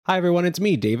Hi, everyone. It's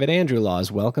me, David Andrew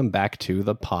Laws. Welcome back to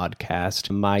the podcast.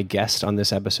 My guest on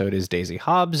this episode is Daisy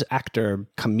Hobbs, actor,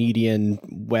 comedian,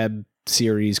 web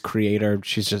series creator.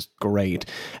 She's just great.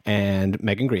 And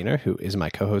Megan Greener, who is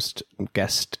my co-host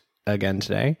guest again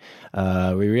today.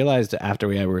 We realized after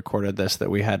we had recorded this that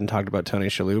we hadn't talked about Tony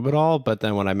Shalhoub at all. But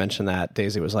then when I mentioned that,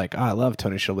 Daisy was like, I love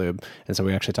Tony Shalhoub. And so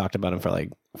we actually talked about him for like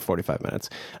 45 minutes.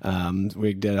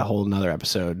 We did a whole nother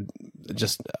episode,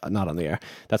 just not on the air.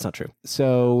 That's not true.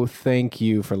 So thank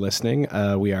you for listening.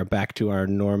 We are back to our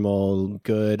normal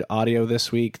good audio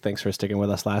this week. Thanks for sticking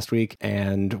with us last week.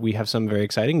 And we have some very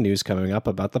exciting news coming up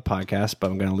about the podcast,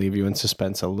 but I'm going to leave you in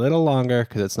suspense a little longer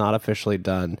because it's not officially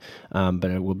done, but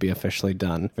it will be officially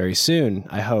done very soon,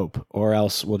 I hope, or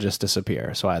else we'll just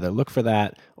disappear. So either look for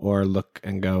that or look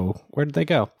and go, where did they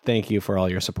go? Thank you for all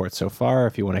your support so far.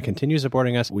 If you want to continue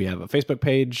supporting us, we have a Facebook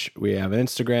page, we have an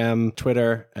Instagram,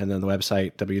 Twitter, and then the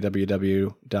website,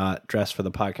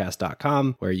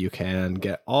 www.dressforthepodcast.com, where you can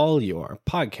get all your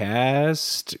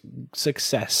podcast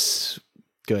success,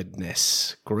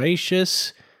 goodness,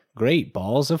 gracious, great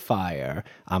balls of fire.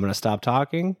 I'm going to stop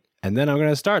talking, and then I'm going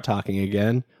to start talking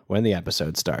again when the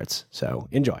episode starts. So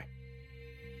enjoy.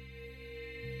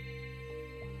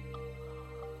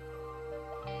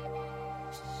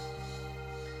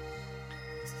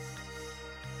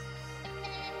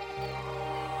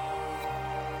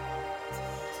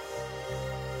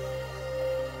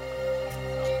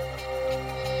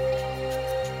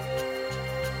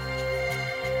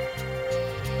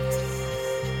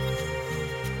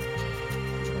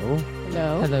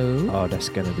 Hello. Oh, that's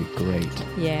going to be great.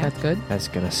 Yeah. That's good. That's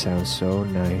going to sound so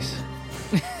nice.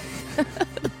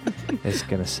 It's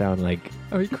going to sound like...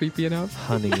 Are you creepy enough?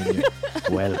 Honey in your...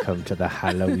 Welcome to the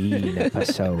Halloween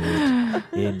episode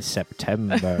in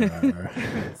September.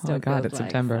 Oh my God, it's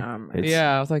September.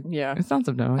 Yeah, I was like, yeah. It's not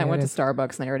September. I went to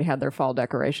Starbucks and they already had their fall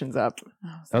decorations up.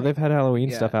 Oh, they've had Halloween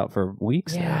stuff out for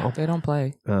weeks now. They don't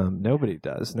play. Nobody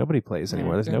does. Nobody plays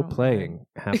anymore. There's no playing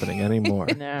happening anymore.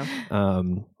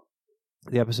 No.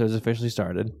 The episode's officially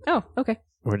started. Oh, okay.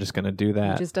 We're just going to do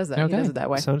that. He just does that. Okay. He does it that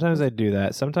way. Sometimes I do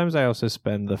that. Sometimes I also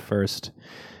spend the first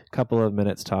couple of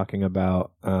minutes talking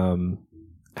about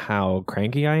how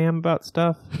cranky I am about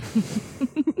stuff.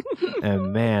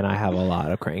 And man, I have a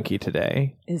lot of cranky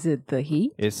today. Is it the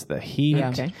heat? It's the heat. Yeah.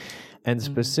 Okay. And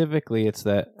specifically, it's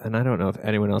that, and I don't know if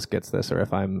anyone else gets this or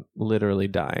if I'm literally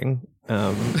dying.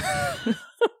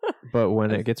 But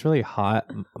when it gets really hot,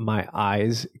 my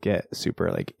eyes get super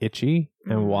like itchy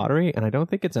and watery, and I don't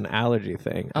think it's an allergy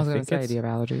thing. I was going to say, do you have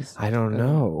allergies? I don't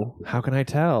know. How can I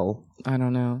tell? I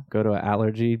don't know. Go to an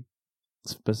allergy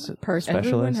specialist.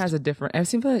 Everyone has a different. It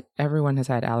seems like everyone has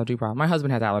had allergy problem. My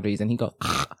husband has allergies, and he goes,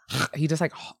 he just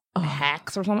like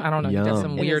hacks or something. I don't know. Yum. He does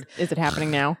some weird. Is it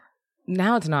happening now?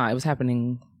 Now it's not. It was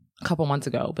happening a couple months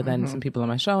ago, but then some people on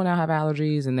my show now have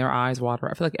allergies and their eyes water.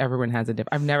 I feel like everyone has a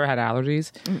different. I've never had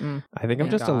allergies. I think I'm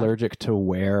just allergic to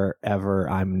wherever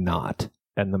I'm not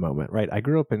in the moment, right? I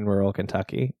grew up in rural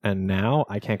Kentucky, and now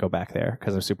I can't go back there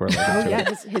because I'm super allergic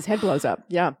to it. His head blows up.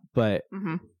 Yeah. But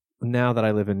now that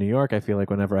I live in New York, I feel like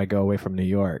whenever I go away from New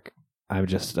York, I'm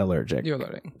just allergic. You're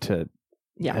allergic to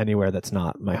anywhere that's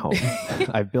not my home.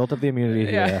 I've built up the immunity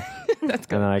here. That's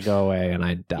good. And then I go away and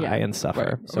I die and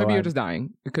suffer. Right. So maybe you're just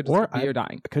dying. It could just be you're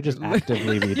dying. I could just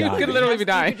actively be dying. You could literally be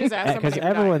dying. Because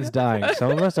everyone's dying.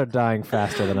 Some of us are dying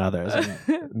faster than others.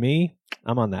 And me,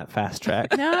 I'm on that fast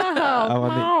track. No. I'm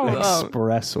on the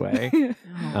expressway.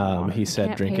 He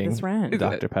said drinking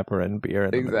Dr. Pepper and beer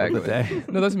in the middle of the day.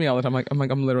 No, that's me all the time.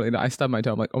 I'm literally dying. I stub my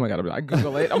toe. I'm like, oh my God, I'm dying. I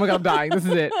Google it. Oh my God, I'm dying. This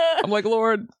is it. I'm like,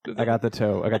 Lord. I got the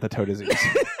toe disease.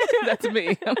 That's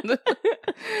me.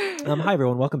 Hi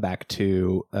everyone, welcome back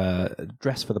to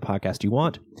Dress for the Podcast You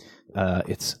Want. I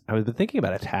was thinking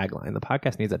about a tagline. The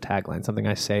podcast needs a tagline, something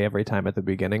I say every time at the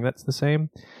beginning that's the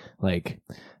same. Like,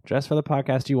 dress for the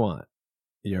podcast you want.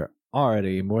 You're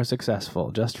already more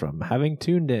successful just from having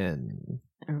tuned in.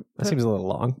 That seems a little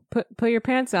long. Put your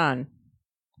pants on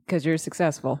because you're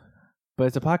successful. But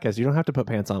it's a podcast. You don't have to put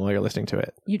pants on while you're listening to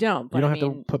it. You don't. But you don't have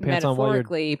to put pants on while you're...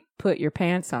 Metaphorically, put your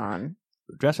pants on.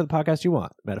 Dress for the podcast you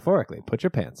want. Metaphorically, put your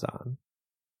pants on.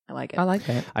 I like it. I like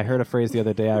that. I heard a phrase the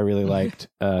other day I really liked,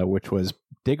 which was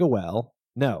dig a well.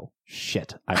 No.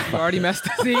 Shit. I already messed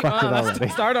it. See?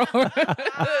 Let's start over.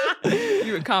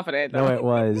 You were confident, though. No, it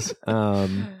was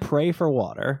pray for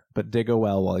water, but dig a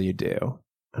well while you do.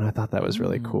 And I thought that was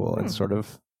really cool and sort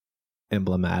of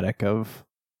emblematic of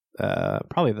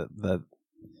probably the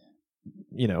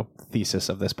thesis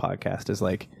of this podcast is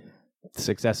like,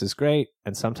 Success is great,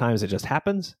 and sometimes it just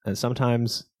happens, and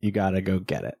sometimes you gotta go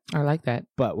get it. I like that.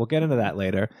 But we'll get into that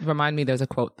later. Remind me, there's a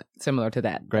quote similar to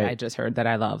that Great. I just heard that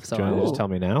I love. So Do you want to just tell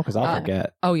me now? Because I'll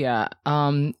forget. Oh yeah.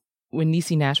 When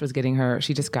Niecy Nash was getting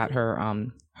she just got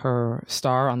her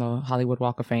star on the Hollywood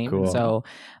Walk of Fame. Cool. So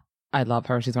I love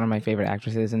her. She's one of my favorite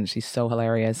actresses, and she's so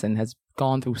hilarious and has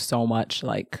gone through so much.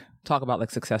 Like, talk about like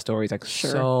success stories, like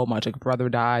so much. Like, brother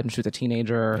died when she was a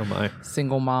teenager. Oh my.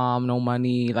 Single mom, no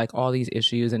money, like all these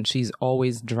issues, and she's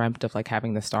always dreamt of like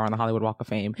having the star on the Hollywood Walk of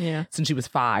Fame. Yeah. Since she was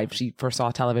 5, she first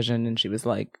saw television, and she was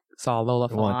like, saw Lola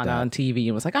Want Falana that. on TV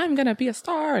and was like, I'm gonna be a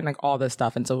star, and like all this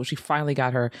stuff. And so she finally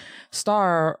got her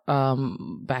star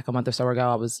back a month or so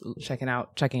ago. I was checking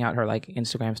out her like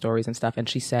Instagram stories and stuff, and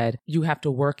she said, you have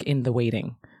to work in the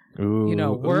waiting. Ooh, You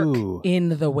know, work in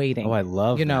the waiting. Oh, I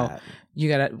love You know, that. you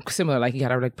gotta similar, like you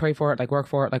gotta like pray for it, like work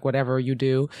for it, like whatever you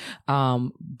do.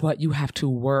 But you have to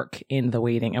work in the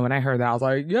waiting. And when I heard that, I was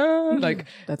like, yeah, like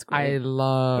That's I great.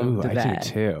 loved Ooh, I that. do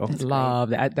too.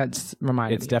 Love that. That's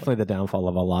reminded It's me. definitely the downfall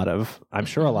of a lot of, I'm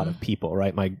sure a lot of people,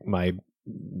 right? My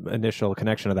initial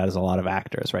connection to that is a lot of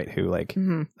actors, right? Who like,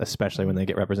 Mhm. especially when they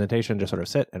get representation, just sort of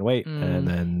sit and wait and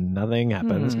then nothing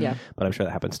happens. Mm. Yeah. But I'm sure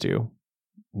that happens to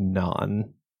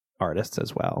non-artists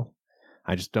as well.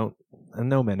 I just don't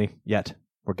know many yet.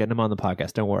 We're getting them on the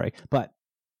podcast. Don't worry. But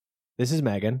this is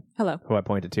Megan, Hello. who I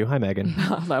pointed to. Hi, Megan.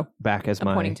 Hello. Back as I'm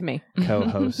my pointing to me.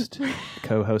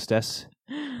 co-hostess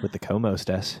with the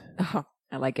co-mostess. Oh,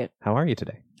 I like it. How are you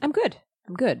today? I'm good.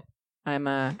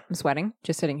 I'm sweating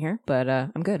just sitting here, but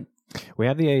I'm good. We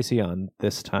have the AC on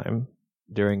this time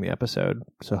during the episode,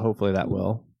 so hopefully that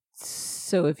will.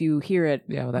 So if you hear it,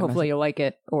 Yeah, well, that hopefully you'll like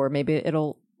it, or maybe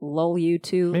it'll lull you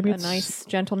to Maybe a it's- nice,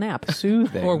 gentle nap.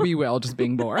 Soothing. or we will, just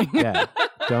being boring. Yeah.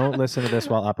 Don't listen to this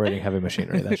while operating heavy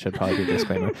machinery. That should probably be a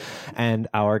disclaimer. And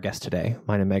our guest today,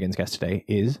 mine and Megan's guest today,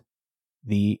 is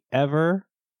the ever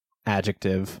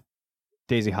adjective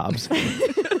Daisy Hobbs.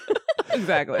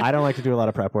 Exactly. I don't like to do a lot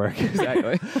of prep work.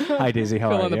 Exactly. Hi, Daisy. How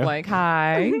Fill are in the you? blank.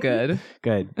 Hi. Good.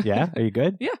 Good. Yeah? Are you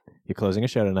good? Yeah. You're closing a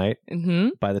show tonight. Mm-hmm.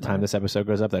 By the time this episode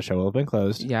goes up, that show will have been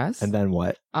closed. Yes. And then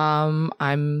what?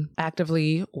 I'm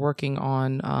actively working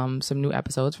on some new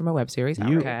episodes for my web series,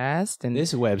 You- Outcast, and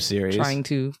This web series. trying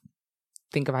to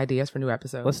think of ideas for new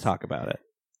episodes. Let's talk about it.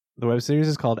 The web series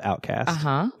is called Outcast.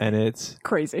 And it's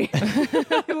Crazy.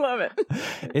 I love it.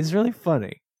 it's really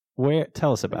funny.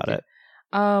 Tell us about it.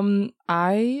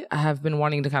 I have been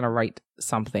wanting to kind of write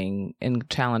something and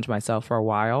challenge myself for a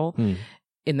while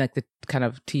in like the kind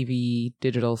of TV,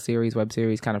 digital series, web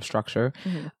series kind of structure.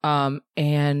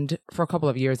 And for a couple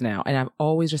of years now, and I've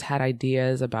always just had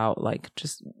ideas about like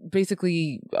just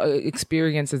basically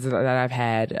experiences that I've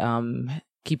had,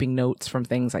 keeping notes from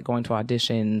things like going to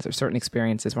auditions or certain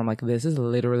experiences where I'm like, this is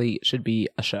literally should be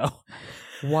a show.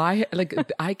 Why? Like,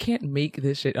 I can't make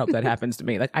this shit up that happens to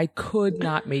me. Like, I could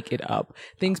not make it up.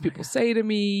 Things people say to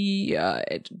me,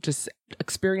 just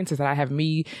experiences that I have,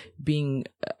 me being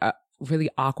really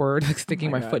awkward, like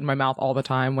sticking my foot in my mouth all the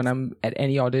time when I'm at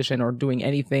any audition or doing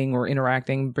anything or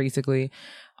interacting, basically.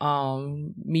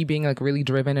 Me being like really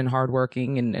driven and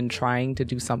hardworking and trying to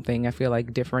do something I feel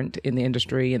like different in the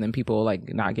industry, and then people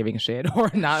like not giving a shit or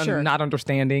not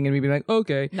understanding, and me being like,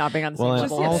 okay, Not being on the Well, same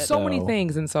and level. yeah, with it. so many Also-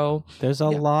 things. And so There's a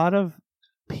lot of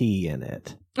pee in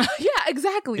it. yeah,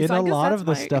 exactly. In So I a guess lot that's of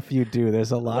the my- stuff you do,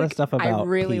 there's a lot of stuff about I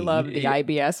really pee. love the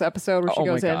IBS episode where she Oh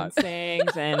my goes in God. and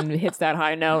sings and hits that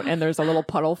high note, and there's a little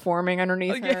puddle forming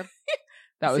underneath Okay. her.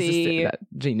 That was See? just that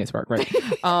genius work, right?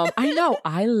 I know.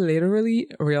 I literally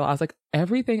realized like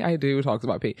everything I do talks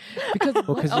about pee because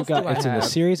Well, because you got it's in the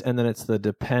series, and then it's the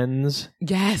Depends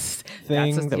yes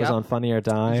thing That's that was yep. on Funny or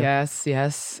Die. yes. See,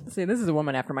 this is a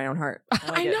woman after my own heart.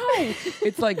 I know.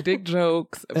 It's like dick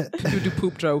jokes. People do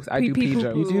poop jokes. I do pee Pee,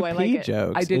 jokes. You do Ooh, I like pee it.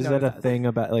 jokes. I did Is know that a that. thing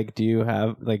about like? Do you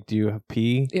have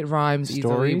pee? It rhymes easily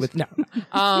Stories? with no.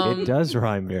 It does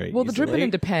rhyme very Well, the easily. Drippin'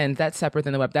 and Depends, that's separate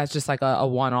than the web. That's just like a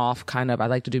one-off kind of. I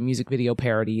like to do music video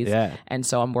parodies. Yeah. And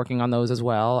so I'm working on those as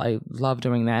well. I love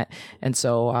doing that. And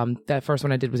so that first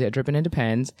one I did was at Drippin' and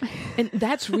Depends. And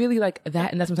that's really like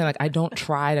that. And that's what I'm saying. Like, I don't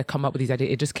try to come up with these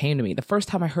ideas. It just came to me. The first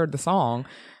time I heard the song,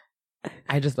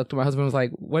 I just looked at my husband and was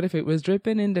like, what if it was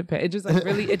Drippin' and Depends? It just like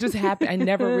really, it just happened. I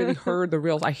never really heard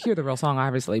I hear the real song,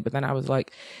 obviously. But then I was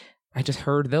like, I just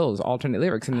heard those alternate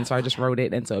lyrics. And then so I just wrote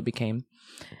it. And so it became...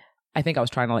 I think I was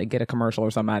trying to like get a commercial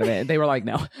or something out of it. They were like,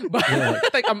 no, but I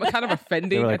think I'm kind of offending.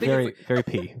 They were I like think very it's like, very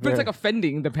pee. but it's like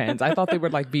offending Depends. I thought they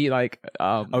would like be like,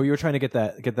 Oh, you were trying to get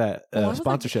that I was like,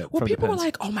 sponsorship well, from people Depends. were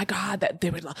like, oh my God, that they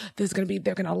would, they're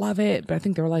going to love it. But I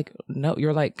think they were like, no,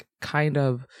 you're like kind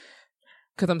of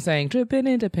because I'm saying dripping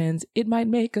in depends. It might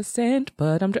make a scent,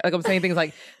 but I'm saying things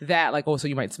like that. Like, oh, so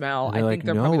you might smell. I think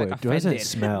they're no, probably like it offended. doesn't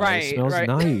smell. Right, It smells right.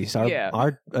 nice.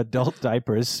 Our adult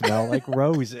diapers smell like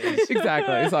roses.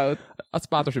 Exactly. So a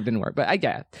sponsorship didn't work, but I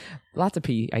guess lots of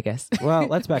pee, I guess. Well,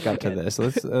 let's back up to this.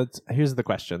 Here's the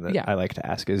question that Yeah. I like to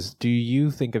ask: is do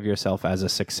you think of yourself as a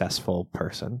successful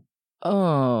person?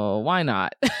 Oh, why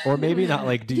not? Or maybe not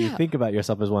like, do you Yeah. think about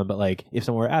yourself as one, but like if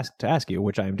someone were to ask you,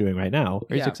 which I am doing right now,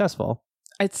 are you Yeah. successful?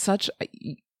 It's such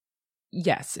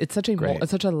yes, it's such a Great.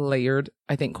 it's such a layered,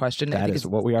 I think, question. I That think is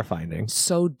it's what we are finding.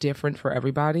 so different for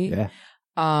everybody. Yeah.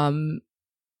 And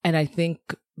I think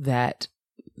that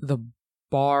the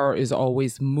bar is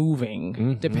always moving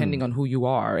Mhm. depending on who you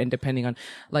are and depending on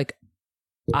like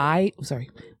I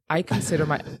consider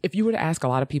if you were to ask a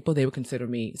lot of people, they would consider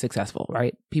me successful,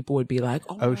 right? People would be like,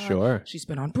 oh, my God, Sure. she's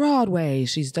been on Broadway,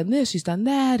 she's done this, she's done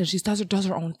that, and she does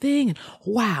her own thing. And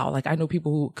wow, like I know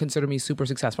people who consider me super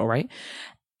successful, right?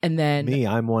 And then Me,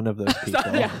 I'm one of those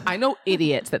people. yeah, I know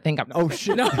idiots that think I'm not. Oh,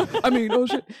 shit. No, I mean, oh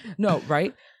shit. No,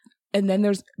 right? And then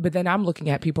but then I'm looking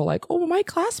at people like, oh, my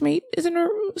classmate is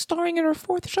starring in her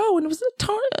 4th show and it was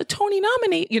a Tony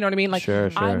nominee. You know what I mean? Like, Sure.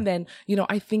 I'm then,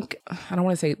 I think, I don't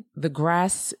want to say the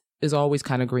grass is always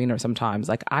kind of greener sometimes.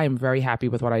 Like, I am very happy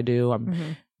with what I do.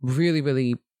 I'm really,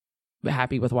 really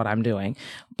happy with what I'm doing.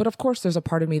 But of course, there's a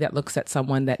part of me that looks at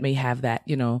someone that may have that,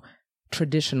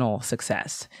 traditional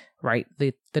success, right?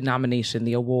 The nomination,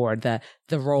 the award, the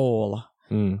role.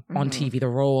 On TV, the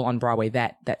role on Broadway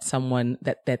that someone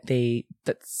that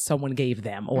someone gave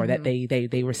them or that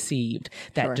they received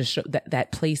that just show,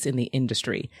 that place in the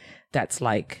industry that's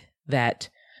like that.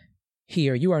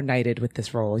 Here, you are knighted with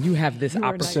this role. You have this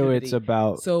opportunity. So it's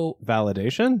about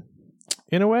validation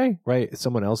in a way, right? It's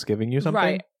someone else giving you something.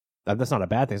 Right. That's not a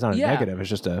bad thing. It's not a negative. It's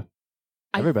just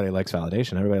everybody likes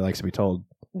validation. Everybody likes to be told,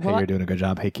 hey, you're doing a good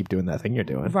job. Hey, keep doing that thing you're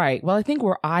doing. Right. Well, I think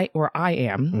where I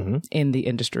am in the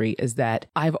industry is that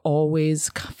I've always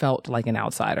felt like an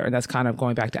outsider. And that's kind of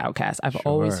going back to Outcast. I've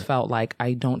always felt like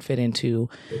I don't fit into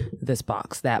this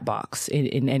box, that box,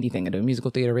 in anything. I do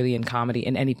musical theater, really in comedy,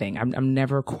 in anything. I'm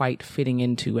never quite fitting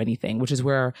into anything, which is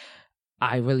where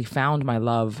I really found my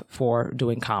love for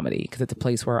doing comedy because it's a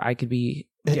place where I could be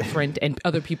different and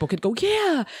other people could go,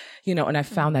 yeah, and I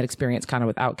found that experience kind of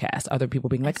with Outkast, other people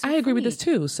being like, I agree with this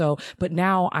too. So, but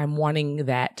now I'm wanting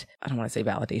that, I don't want to say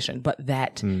validation, but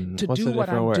that to do what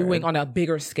I'm doing on a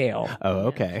bigger scale. Oh,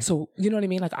 okay. So, you know what I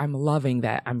mean? Like I'm loving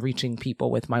that I'm reaching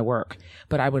people with my work,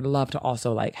 but I would love to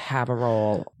also like have a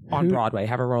role on Broadway,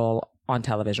 have a role on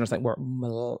television. It's like where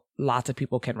lots of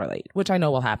people can relate, which I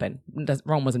know will happen.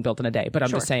 Rome wasn't built in a day, but I'm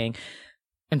just saying,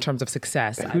 in terms of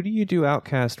success. Who do you do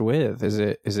Outcast with? Is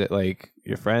it like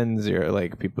your friends, your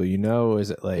like people you know? Is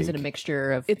it a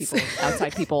mixture of people,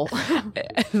 outside people?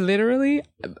 Literally,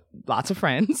 lots of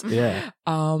friends. Yeah.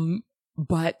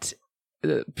 But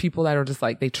people that are just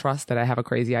like, they trust that I have a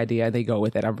crazy idea and they go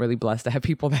with it. I'm really blessed to have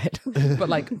people that, but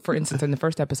like, for instance, in the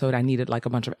first episode, I needed like a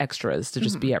bunch of extras to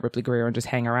just be at Ripley Greer and just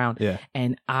hang around. Yeah.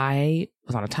 And I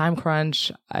was on a time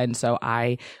crunch. And so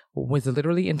I was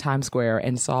literally in Times Square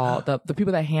and saw the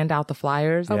people that hand out the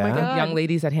flyers. Oh my God. Young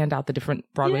ladies that hand out the different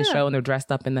Broadway show and they're dressed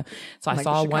up in so I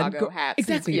saw one girl.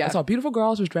 Exactly. I saw a beautiful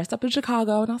girl. She was dressed up in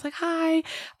Chicago and I was like, hi.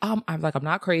 I'm like, I'm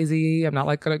not crazy. I'm not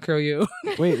like going to kill you.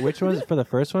 Wait, which one is for the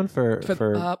first one? For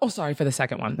sorry, for the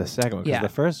second one. The second one. Because the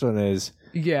first one is,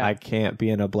 I can't be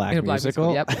in a black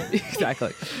musical. Yep.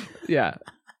 Exactly. Yeah.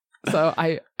 So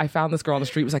I found this girl on the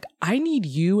street, was like, I need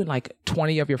you and like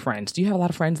 20 of your friends. Do you have a lot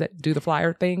of friends that do the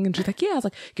flyer thing? And she's like, yeah. I was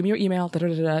like, give me your email,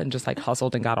 and just like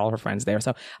hustled and got all her friends there.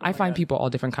 So I find people all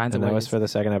different kinds of ways. And that was for the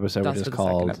second episode, which is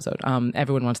called...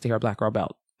 Everyone Wants to Hear a Black Girl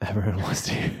Belt. Everyone Wants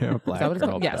to Hear a Black Girl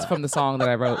Belt. Yes, from the song that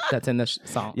I wrote that's in the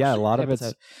song. Yeah, a lot of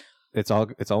it's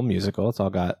all musical. It's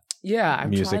all got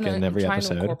music in every episode. I'm trying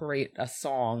to incorporate a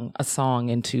song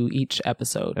into each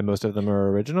episode. And most of them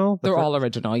are original? They're all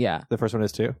original, yeah. The first one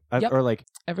is too? Yep. Or like...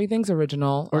 Everything's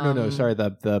original. Or no, sorry,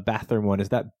 the bathroom one, is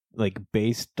that like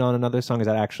based on another song? Is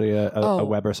that actually a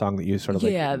Weber song that you sort of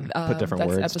put different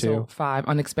words to? That's episode 5,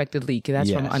 Unexpected Leak.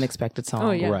 That's from Unexpected Song.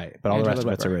 Oh, yeah. Right, but all the rest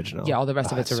of it's original. Yeah, all the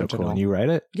rest of it's original. So cool. And you write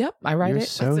it? Yep, I write You're it.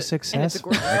 so successful. And it's a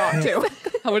gorgeous song too.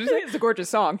 What did you say? It's a gorgeous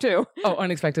song too. Oh,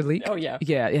 Unexpected Leak? Oh, yeah.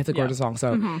 Yeah, it's a gorgeous song.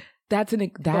 So that's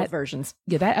both versions.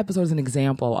 Yeah, that episode is an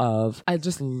example of, I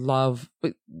just love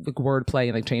like wordplay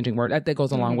and like changing word that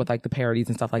goes along with like the parodies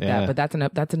and stuff like that. But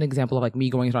that's an example of like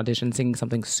me going to an audition, singing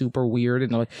something super weird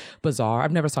and like bizarre.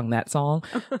 I've never sung that song,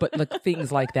 but like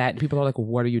things like that. And people are like,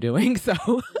 what are you doing? So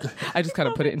I just kind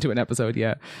of put it into an episode.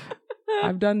 Yeah.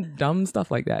 I've done dumb stuff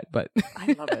like that, but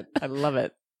I love it. I love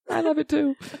it. I love it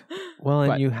too. Well,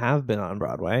 and But- you have been on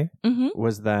Broadway. Mm-hmm.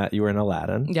 Was that you were in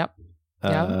Aladdin? Yep.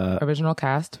 Yeah. Original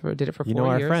cast. Did it for 4 years. You know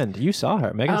our friend. You saw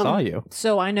her. Megan saw you.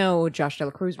 So I know Josh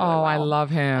Dela Cruz really Oh, I well. love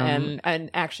him.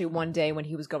 And actually one day when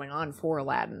he was going on for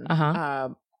Aladdin,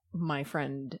 my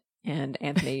friend and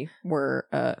Anthony were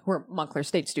Montclair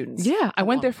State students. Yeah, I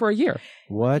went there for a year.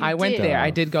 What? I went did. there.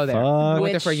 I did go there. Fuck? I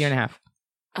went there for a year and a half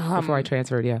before I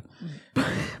transferred. Yeah.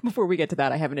 Before we get to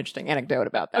that, I have an interesting anecdote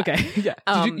about that. Okay.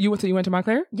 Yeah. You went to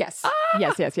Montclair? Yes.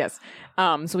 Yes.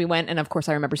 So we went, and of course,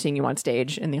 I remember seeing you on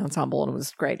stage in the ensemble, and it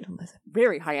was great. It was a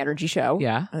very high energy show.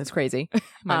 Yeah. And it's crazy.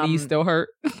 My knees still hurt.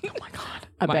 Oh my god.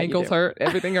 I My bet you ankles do. hurt.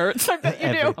 Everything hurts. I bet you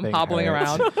do. Everything I'm hobbling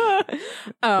hurts.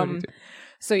 around.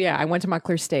 So yeah, I went to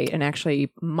Montclair State, and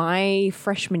actually, my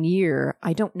freshman year,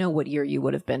 I don't know what year you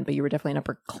would have been, but you were definitely an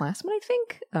upperclassman, I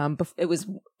think. It was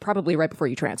probably right before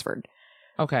you transferred.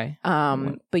 Okay.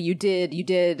 But you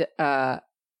did a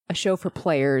show for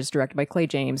players directed by Clay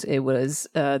James. It was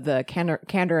the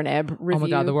Candor and Ebb review. Oh my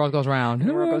God, the world goes round.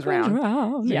 The world goes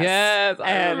round. Yes.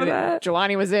 I remember that.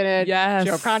 Jelani was in it. Yes.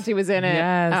 Joe Conti was in it.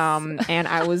 Yes. And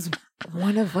I was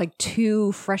one of like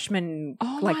 2 freshman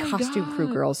my costume crew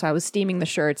God. girls. So I was steaming the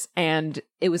shirts, and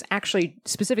it was actually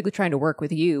specifically trying to work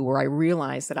with you, where I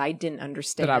realized that I didn't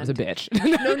understand That I was a bitch.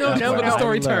 No, That's no, what no. I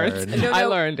Story learned. turns. I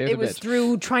learned It was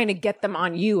through trying to get them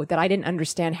on you that I didn't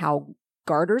understand how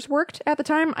garters worked at the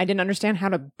time. I didn't understand how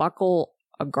to buckle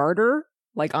a garter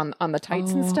like on the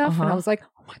tights and stuff. And I was like,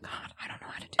 oh my God, I don't know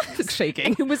how to do this.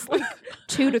 shaking. It was like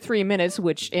 2 to 3 minutes,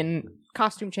 which in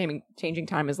costume changing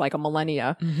time is like a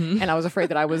millennia. Mhm. And I was afraid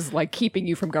that I was like keeping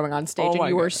you from going on stage. Oh And my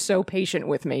you were God. so patient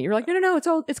with me. You're like, no,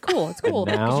 it's cool. It's cool.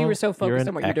 Now Because you were so you're focused an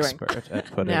on what you're doing. expert at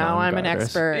putting Now on I'm an garters.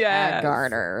 expert Yes. at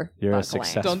garter. You're a buckling.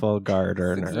 successful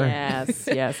gardener.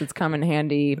 Yes, it's come in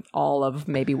handy all of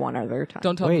maybe one other time.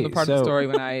 Don't tell them the Wait, part of the so- story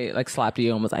when I like slapped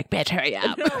you and was like, bitch, hurry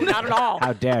up. No, not at all.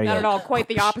 How dare you? Not at all. Quite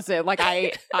the opposite. Like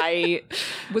I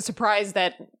was surprised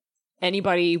that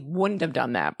anybody wouldn't have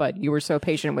done that, but you were so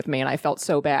patient with me, and I felt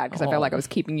so bad because I felt like I was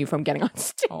keeping you from getting on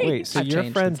stage. Oh, Wait, so I've your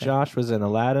changed friend since then. Josh was in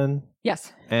Aladdin,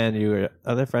 Yes, and your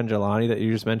other friend Jelani that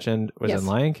you just mentioned was Yes. in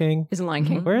Lion King? is in Lion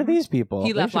King. Where are these people?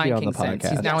 He They left should be Lion on King the since.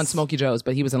 He's podcast. now in Yes. Smokey Joe's,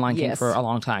 but he was in Lion King Yes. for a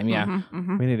long time. Yeah.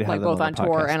 Mhm. We need to have Like them both on the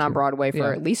tour podcast, and on too. Broadway for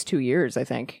Yeah. at least 2 years, I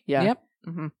think. Yeah.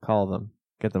 Yep. Call them.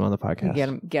 Get them on the podcast.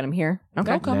 Get him here.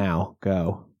 Okay. They'll come. Now.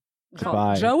 Go. Oh,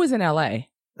 Bye. Joe is in LA,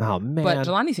 Oh, man. but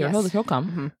Jelani's here. Yes. He'll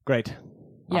come. Great.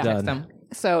 I'll Done. text him.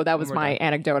 So that was We're my done.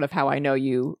 anecdote of how I know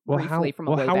you briefly from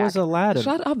a way how back. was Aladdin?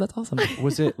 Shut up. That's awesome.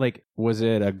 Was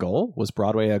it a goal? Was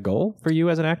Broadway a goal for you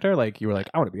as an actor? Like you were like,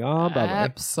 I want to be on Broadway.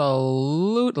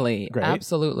 Absolutely. Great.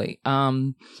 Absolutely.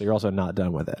 So you're also not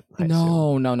done with it. I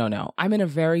assume. No. I'm in a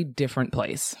very different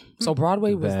place. So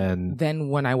Broadway was then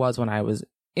when I was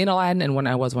in Aladdin and when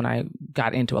I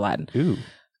got into Aladdin. Ooh.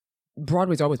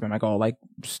 Broadway's always been my goal, like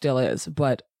still is,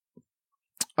 but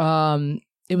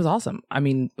it was awesome. I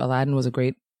mean, Aladdin was a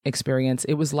great experience.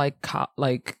 It was like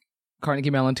Carnegie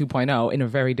Mellon 2.0 in a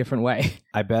very different way.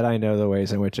 I bet I know the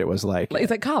ways in which it was like. It's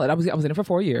like college. I was in it for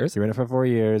 4 years. You were in it for 4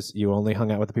 years. You only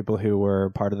hung out with the people who were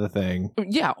part of the thing.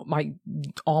 Yeah,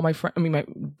 all my friends. I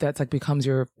mean, that's like becomes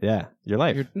your Your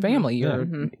life. your family. Yeah. You're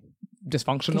Mhm.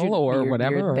 dysfunctional You're- or you're-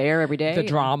 whatever. You're or there every day. the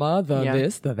drama, the Yeah.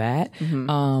 this, the that.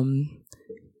 Mhm.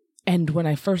 And when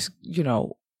I first,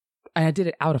 I did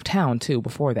it out of town too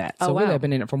before that. So Oh, really, wow. I've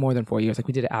been in it for more than 4 years. Like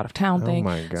we did it out of town Oh thing.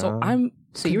 my God. So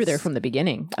So you were there from the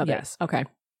beginning of Yes. it. Okay.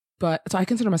 so I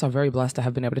consider myself very blessed to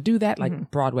have been able to do that. Like Mhm.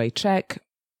 Broadway, check,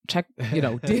 did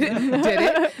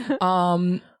it.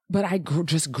 But I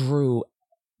just grew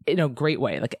in a great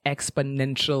way, like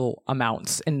exponential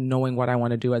amounts in knowing what I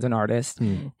want to do as an artist.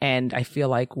 Hmm. And I feel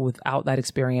like without that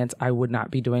experience, I would not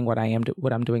be doing what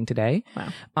I'm doing today.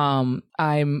 Wow.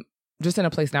 I'm just in a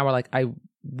place now where like I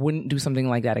wouldn't do something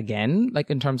like that again, like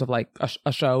in terms of like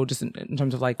a show, just in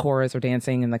terms of like chorus or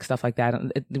dancing and like stuff like that.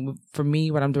 For me,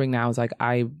 what I'm doing now is like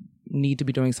I need to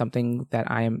be doing something that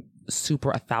I am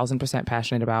super 1,000%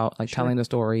 passionate about, like telling the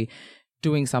story,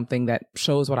 doing something that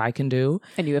shows what I can do.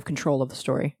 And you have control of the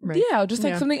story. Right? Yeah, just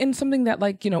like Yeah. something that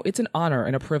like, it's an honor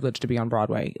and a privilege to be on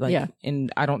Broadway. Like, Yeah.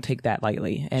 and I don't take that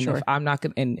lightly. And Sure. if I'm not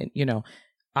going to,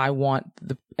 I want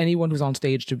anyone who's on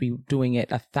stage to be doing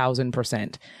it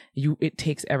 1,000%. It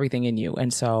takes everything in you.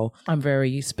 And so I'm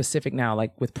very specific now,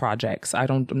 like with projects.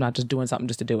 I'm not just doing something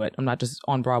just to do it. I'm not just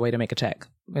on Broadway to make a check.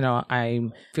 I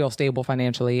feel stable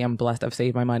financially. I'm blessed. I've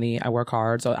saved my money. I work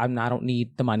hard. So I don't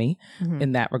need the money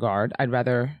in that regard. I'd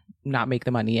rather not make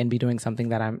the money and be doing something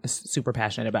that I'm super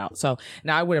passionate about. So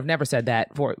now I would have never said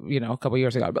that for, a couple of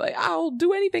years ago. I'd be like, I'll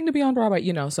do anything to be on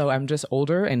Broadway, so I'm just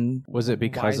older and Was it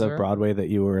because wiser. of Broadway that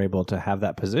you were able to have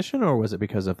that position, or was it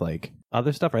because of like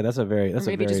other stuff? Right. That's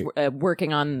maybe just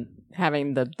working on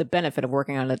having the benefit of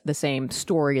working on the same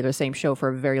story or the same show for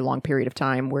a very long period of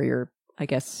time where your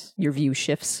view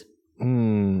shifts.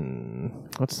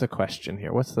 What's the question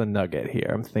here? What's the nugget here?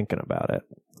 I'm thinking about it.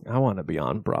 I want to be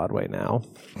on Broadway now.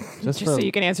 Just so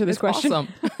you can answer this question. Awesome.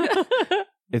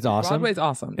 It's awesome. Broadway's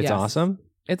awesome. It's awesome.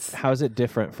 How is it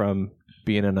different from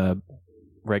being in a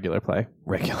regular play?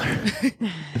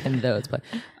 And those play.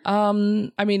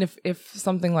 I mean, if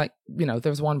something like,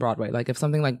 there's one Broadway, like if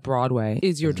something like Broadway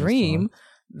is your dream,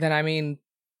 then I mean,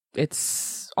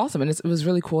 it's awesome. And it was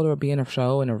really cool to be in a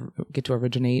show and get to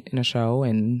originate in a show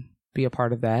and be a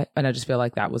part of that. And I just feel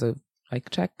like that was a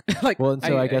check. Well, and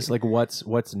so I guess like what's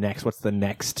next? What's the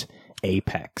next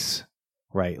apex?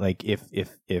 Right? Like if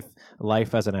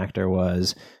life as an actor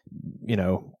was,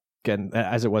 getting,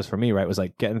 as it was for me, right, was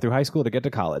like getting through high school to get to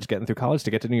college, getting through college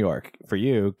to get to New York. For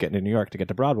you, getting to New York to get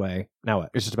to Broadway. Now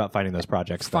what? It's just about finding those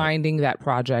projects. Finding that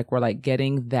project where like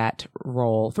getting that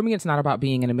role. For me, it's not about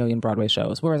being in a million Broadway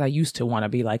shows. Whereas I used to want to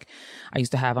be like, I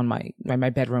used to have on my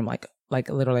bedroom like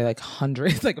literally like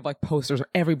hundreds of posters of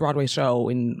every Broadway show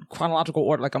in chronological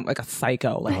order. Like I'm like a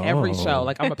psycho, every show,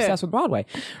 like I'm obsessed with Broadway.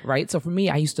 Right. So for me,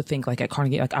 I used to think like at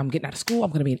Carnegie, like I'm getting out of school,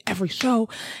 I'm going to be in every show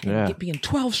and be in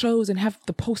 12 shows and have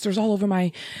the posters all over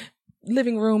my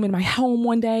living room in my home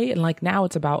one day. And like now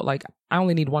it's about like, I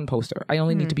only need one poster. I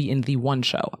only need to be in the one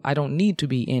show. I don't need to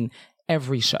be in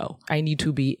every show. I need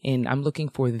to be I'm looking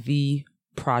for the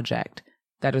project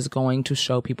that is going to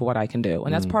show people what I can do.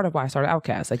 And that's part of why I started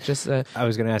Outcast. Like just I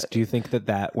was going to ask, do you think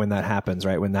that when that happens,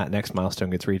 right, when that next milestone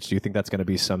gets reached, do you think that's going to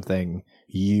be something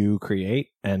you create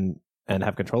and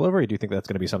have control over? Or do you think that's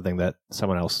going to be something that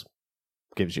someone else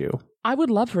gives you? I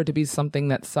would love for it to be something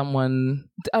that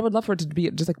I would love for it to be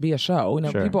just like be a show.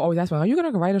 Sure. People always ask me, are you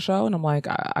going to write a show? And I'm like,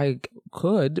 I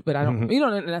could, but I don't,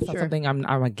 and that's not something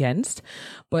I'm against.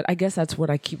 But I guess that's what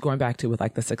I keep going back to with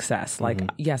like the success. Like,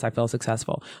 yes, I feel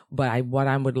successful, but what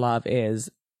I would love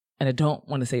is, and I don't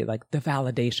want to say like the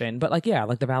validation, but like, yeah,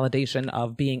 like the validation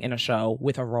of being in a show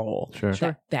with a role.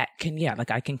 Sure. That can, like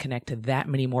I can connect to that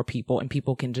many more people and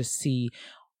people can just see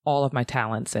all of my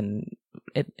talents and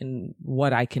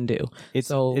what I can do.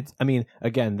 It's I mean,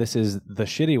 again, this is the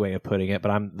shitty way of putting it,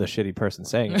 but I'm the shitty person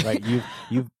saying it, right?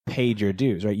 You've paid your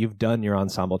dues, right? You've done your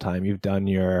ensemble time, you've done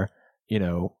your,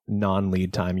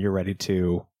 non-lead time, you're ready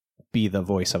to be the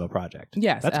voice of a project.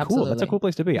 Yes, that's absolutely. cool. That's a cool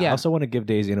place to be. Yeah. I also want to give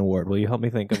Daisy an award. Will you help me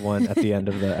think of one at the end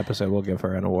of the episode? We'll give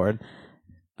her an award.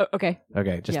 Okay.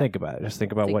 Just think about it. Just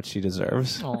think about what she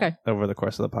deserves over the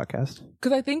course of the podcast.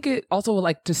 Because I think it also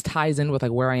like just ties in with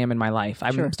like where I am in my life.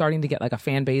 I'm starting to get like a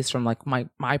fan base from like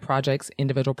my projects,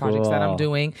 individual projects that I'm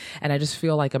doing. And I just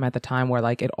feel like I'm at the time where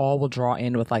like it all will draw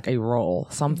in with like a role,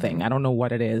 something. I don't know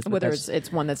what it is. Whether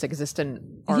it's one that's existent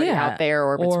already out there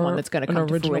or if it's one that's going to come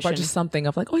to fruition. Or just something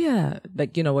of like,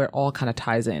 like, where it all kind of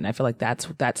ties in. I feel like that's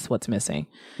what's missing.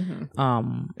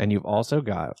 And you've also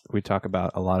got, we talk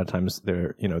about a lot of times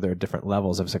there are different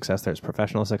levels of success. There's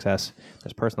professional success.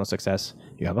 There's personal success.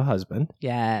 You have a husband.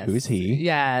 Yes. Who's he?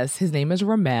 Yes. His name is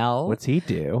Ramel. What's he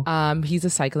do? He's a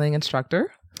cycling instructor.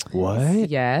 What?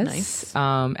 Yes. Nice.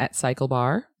 At Cycle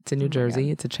Bar. It's in New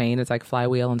Jersey. It's a chain. It's like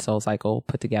Flywheel and Soul Cycle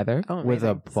put together. Oh, with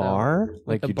a bar? So,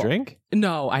 like you drink?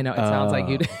 No, I know. It sounds like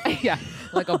you do. Yeah.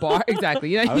 Like a bar.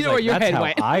 Exactly. You know where your head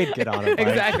went. I'd get on a bike.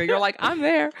 Exactly. You're like, I'm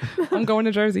there. I'm going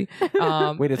to Jersey.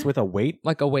 Wait, it's with a weight?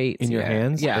 Like a weight. In your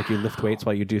hands? Yeah. Like you lift weights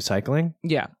while you do cycling?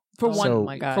 Yeah. For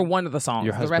one of the songs.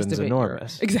 Your husband's the rest of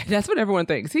enormous. Exactly. That's what everyone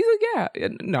thinks. He's like, yeah.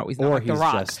 No, he's not or like The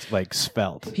Rock. Just like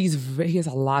svelte. He has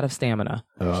a lot of stamina.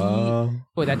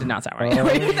 Boy, that did not sound right.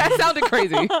 That sounded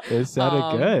crazy. It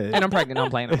sounded good. And I'm pregnant.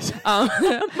 I'm playing it.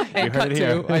 And cut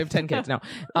to, I have 10 kids now.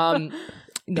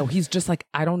 No, he's just like,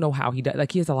 I don't know how he does.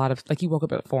 Like he has a lot of, like he woke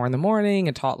up at 4 a.m.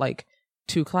 and taught like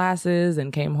 2 classes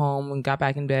and came home and got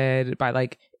back in bed by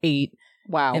like 8.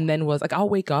 Wow. And then was like, I'll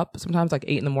wake up sometimes like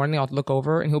 8 a.m. I'll look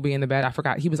over and he'll be in the bed. I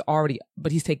forgot. He was already,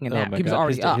 but he's taking a nap. He was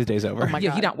already up. His day's over.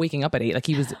 Yeah, he's not waking up at 8. Like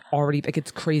he was already, like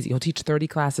it's crazy. He'll teach 30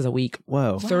 classes a week.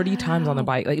 Whoa. 30 times on the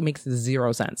bike. Like it makes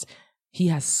 0 sense. He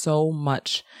has so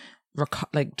much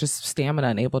like just stamina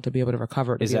and able to be able to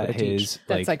recover. Is that his?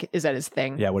 That's like, is that his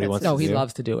thing? Yeah, what he wants to do? No, he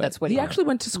loves to do it. That's what he actually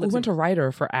went to school. He went to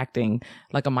writer for acting,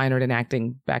 like a minored in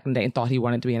acting back in the day, and thought he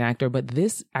wanted to be an actor. But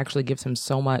this actually gives him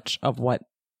so much of what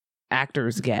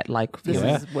actors get. Like This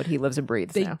Yeah. is what he lives and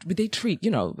breathes now. they treat,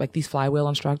 like these flywheel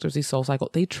instructors, these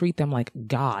SoulCycle, they treat them like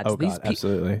gods. Oh, These God,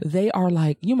 absolutely. They are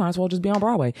like, you might as well just be on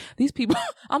Broadway. These people,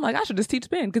 I'm like, I should just teach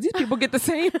spin because these people get the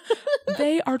same.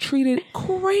 They are treated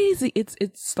crazy.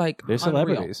 It's like They're unreal.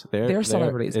 celebrities. They're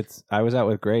celebrities. I was out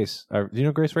with Grace. Do you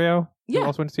know Grace Rayo? Who Yeah.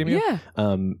 also went to see me? Yeah.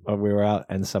 We were out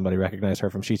and somebody recognized her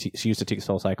from she used to teach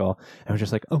SoulCycle and was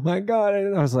just like, oh my God.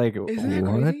 And I was like, Isn't that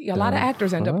what crazy? A lot of the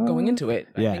actors end up going fuck? into it.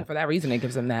 I Yeah. think for that reason, it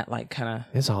gives them that like kind of.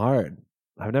 It's hard.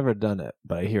 I've never done it,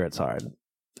 but I hear it's hard.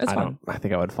 It's fun. I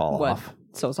think I would fall What? off.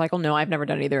 SoulCycle? No, I've never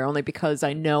done either, only because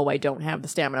I know I don't have the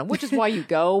stamina, which is why you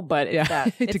go, but it's Yeah.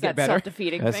 that, To it's get that better.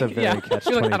 self-defeating That's a thing. very Yeah. catch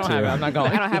You're 22. like, I don't have it. I'm not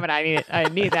going. I don't have it. I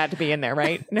need that to be in there,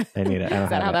 right? I need it. I don't Is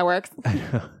that have how it. that works?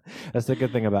 That's the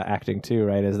good thing about acting too,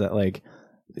 right? Is that like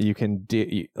you can do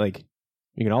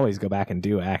you can always go back and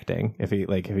do acting if he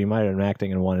might have been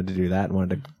acting and wanted to do that and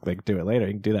wanted to like do it later.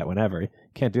 You can do that whenever. You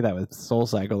can't do that with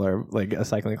SoulCycle or like a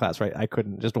cycling class, right? I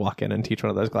couldn't just walk in and teach one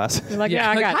of those classes. You're like,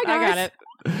 Yeah, yeah, like, I hi, got guys. it.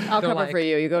 I'll They're cover like- for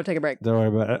you. You go take a break. Don't worry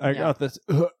about it. I Yeah. got this.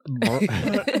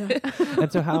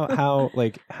 And so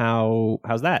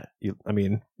how's that?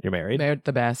 You're married. They're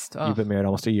the best. Oh, You've been married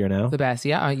almost a year now. the best.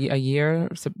 Yeah, a year,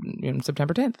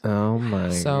 September 10th. Oh my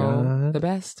So God. the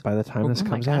best. By the time this Oh my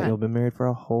comes out, God. you'll be married for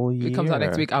a whole year. It comes out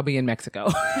next week. I'll be in Mexico.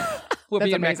 We'll That's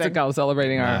be in amazing. Mexico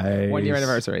celebrating our Nice. 1 year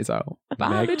anniversary. So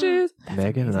bye, Meg- bitches.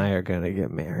 Megan and I are gonna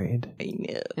get married I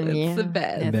know. Yeah. It's the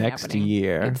best. It's next happening.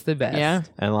 year. It's the best. Yeah.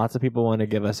 And lots of people want to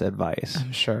give us advice.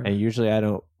 I'm sure. And usually I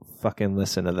don't fucking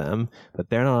listen to them, but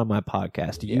they're not on my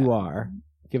podcast. You Yeah. are.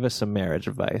 Give us some marriage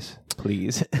advice,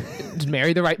 please. Just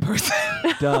marry the right person.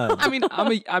 Done. I mean,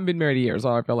 I've been married a year,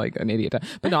 so I feel like an idiot.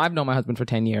 But no, I've known my husband for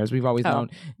 10 years. We've always known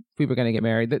we were going to get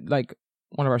married. That, like,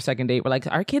 one of our second date, we're like,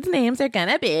 our kids' names are going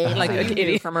to be like So you an knew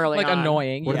idiot. from early Like on.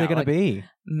 annoying. What are Yeah, they going like, to be?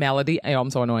 Melody. Oh, I'm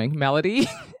so annoying. Melody,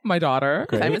 my daughter.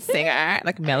 'Cause I'm a singer.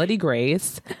 Like Melody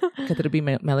Grace. Because it'll be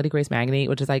Melody Grace Magnet,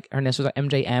 which is like her initials are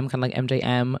MJM, kind of like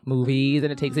MJM movies.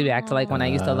 And it takes me back to like when I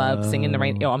used to love singing in the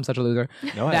rain. Oh, I'm such a loser.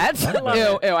 No, That's I love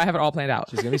ew, it. ew. I have it all planned out.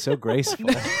 She's going to be so graceful.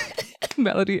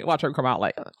 Melody, watch her come out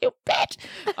like, you bitch.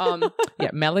 Yeah,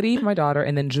 Melody for my daughter,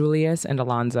 and then Julius and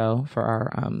Alonzo for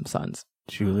our sons.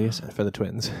 Julius for the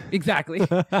twins. Exactly.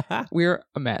 We're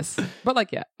a mess. But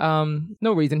like, yeah,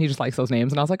 no reason. He just likes those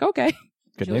names. And I was like, okay,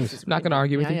 Good Julius names. is not going to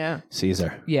argue with you. Yeah.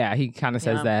 Caesar. Yeah, he kind of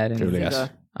says Yeah. that. And, Julius.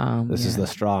 This is yeah. the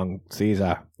strong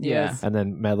Caesar. Yeah. Yes. And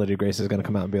then Melody Grace is going to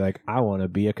come out and be like, I want to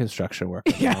be a construction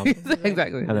worker. Yeah, Mom."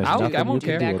 exactly. And there's I nothing won't you can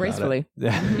care. do That about gracefully.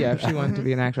 it. Yeah, if she wanted to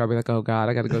be an actor, I'll be like, oh God,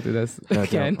 I got to go through this No, don't,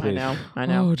 again. please. I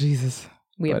know. Oh, Jesus.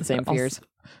 We have But the same also- fears.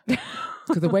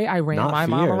 Because the way I ran Not my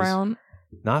mom fears. around,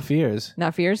 Not fears.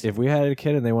 Not fears? If we had a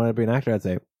kid and they wanted to be an actor, I'd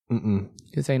say, you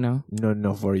say no.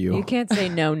 no for you. You can't say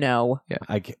no.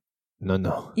 I can't.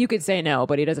 No. You could say no,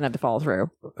 but he doesn't have to follow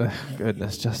through.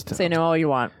 Goodness, just Say no all you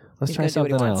want. let's He's try gonna do what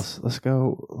he something wants. else.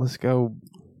 Let's go.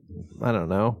 I don't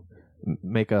know.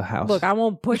 Make a house. Look, I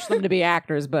won't push them to be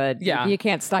actors, but Yeah. you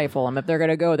can't stifle them. If they're going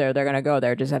to go there, they're going to go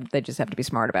there. They just have to be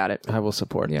smart about it. I will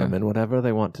support Yeah. them in whatever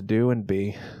they want to do and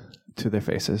be to their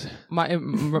faces. My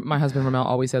husband Ramel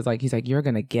always says like he's like you're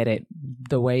gonna get it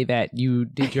the way that you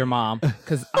did your mom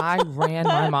because I ran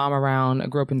my mom around. I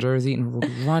grew up in Jersey and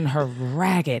run her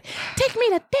ragged. Take me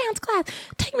to dance class.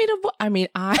 Take me to. I mean,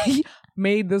 I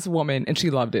made this woman and she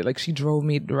loved it. Like she drove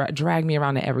me, dragged me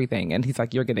around to everything. And he's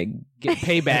like, you're gonna get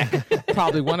payback.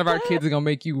 Probably one of our kids is gonna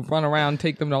make you run around,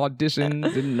 take them to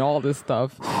auditions and all this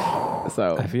stuff.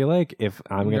 So I feel like if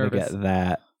I'm going to Nervous. get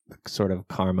that sort of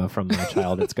karma from my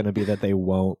child, it's going to be that they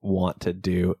won't want to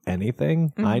do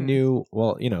anything. I knew,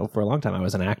 well, for a long time I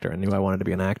was an actor and knew I wanted to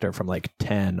be an actor from like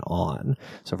 10 on.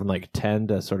 So from like 10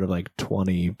 to sort of like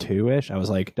 22-ish, I was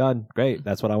like, done, great,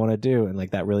 that's what I want to do. And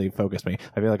like that really focused me.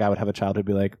 I feel like I would have a child who'd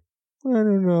be like, I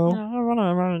don't know.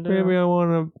 Maybe I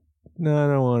want to. No,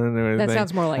 I don't want to do anything. That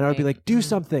sounds more like and I would be me. like, do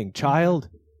something, child.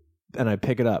 And I'd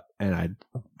pick it up and I'd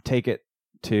take it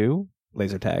to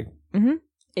laser tag.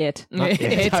 It. Not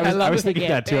it. I was thinking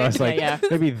that too. I was like, Yeah.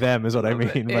 maybe them is what I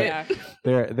mean, but Yeah.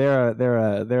 they're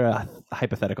a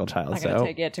hypothetical child. I gotta so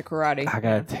take it to karate. I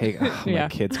gotta take. Oh, Yeah. My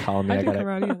kids calling me. I I do gotta.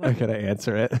 karate. I gotta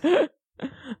answer it.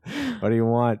 What do you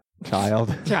want,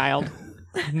 child? Child.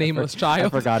 nameless I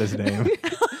child. forgot his name.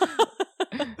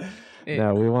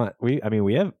 No,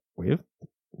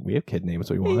 we have kid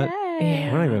names we want.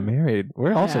 Yeah. We're not even married.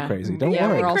 We're also Yeah. crazy. Don't Yeah,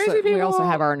 worry. we Crazy also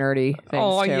people. have our nerdy things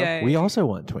Oh too. yeah. We also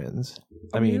want twins.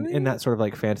 I mean, in that sort of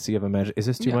like fantasy of imagine. Is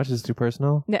this too much? Is it too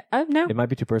personal? No. It might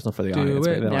be too personal for the audience.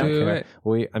 Maybe they don't care.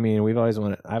 We've always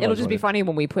wanted. It'll just be funny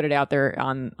when we put it out there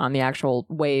on the actual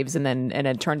waves, and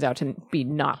it turns out to be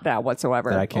not that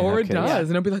whatsoever. Or it does,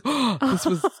 and it'll be like, oh, this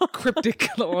was cryptic,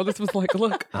 or this was like,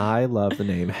 look. I love the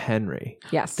name Henry.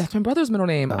 Yes, that's my brother's middle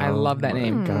name. I love that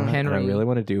name, Henry. And I really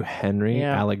want to do Henry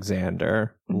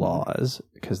Alexander Laws,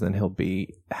 because then he'll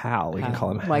be Hal. We can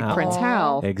call him Hal. Like Prince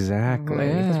Hal. Exactly.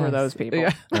 Because we're those people.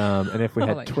 Yeah. And if we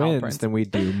had like twins, then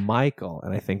we'd do Michael,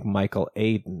 and I think Michael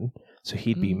Aiden. So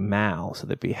he'd be Mal. So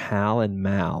there'd be Hal and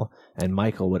Mal, and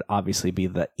Michael would obviously be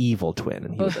the evil twin,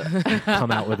 and he would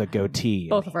come out with a goatee.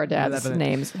 Both of our dads'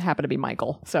 names happen to be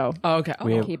Michael. So okay,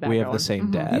 we have the same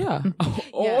dad. Yeah.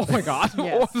 Oh my god.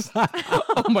 Yes.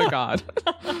 Oh my god.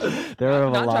 There are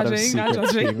a lot of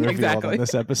secrets being revealed in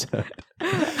this episode.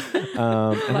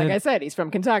 I said, he's from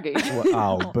Kentucky.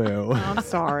 Boo. I'm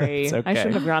sorry. It's okay. I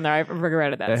shouldn't have gone there. I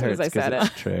regretted that as soon as I said it.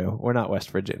 It's true. We're not West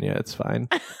Virginia. It's fine.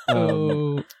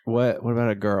 What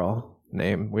about a girl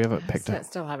name? We haven't picked up.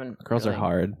 Still haven't. Girls are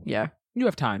hard. Yeah. You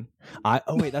have time.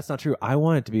 Wait, that's not true. I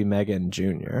want it to be Megan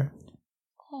Jr.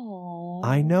 Oh.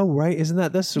 I know, right? Isn't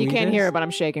that the sweetest? You can't hear it, but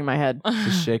I'm shaking my head.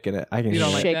 Just shaking it. I can. You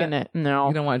don't like shaking that? it. No.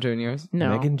 You don't want juniors?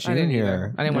 No. Megan Jr. I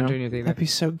didn't want juniors either. That'd be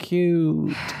so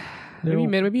cute.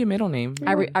 Maybe a middle name.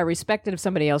 I respect it if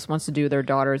somebody else wants to do their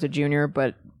daughter as a junior,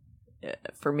 but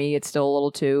for me, it's still a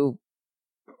little too.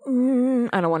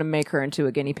 I don't want to make her into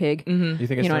a guinea pig. Mm-hmm. You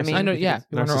think it's know what I mean? I know. Yeah,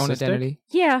 you want her own identity.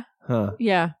 Yeah. Huh.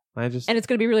 Yeah. And it's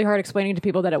going to be really hard explaining to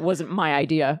people that it wasn't my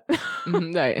idea.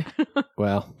 Right.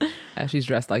 Well, she's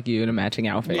dressed like you in a matching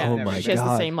outfit. Yeah. Oh my She has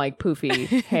the same like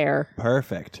poofy hair.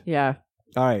 Perfect. Yeah.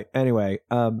 All right. Anyway,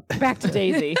 back to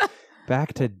Daisy.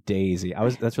 Back to Daisy.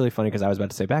 That's really funny because I was about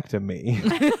to say back to me.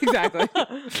 Exactly.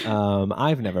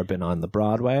 I've never been on the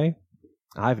Broadway.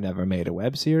 I've never made a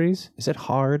web series. Is it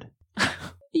hard?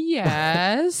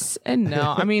 Yes and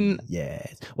no. I mean,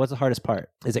 yes. What's the hardest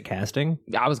part? Is it casting?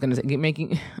 I was gonna say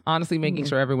making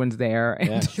sure everyone's there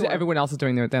and everyone else is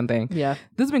doing their own thing. Yeah,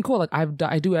 this has been cool. Like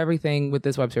I do everything with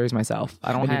this web series myself.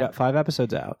 I don't have. You got 5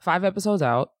 episodes out. 5 episodes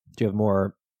out. Do you have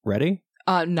more ready?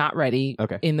 Not ready.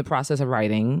 Okay. In the process of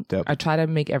writing. Dope. I try to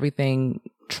make everything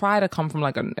come from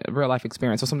like a real life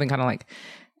experience. So something kind of like,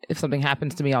 if something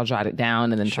happens to me, I'll jot it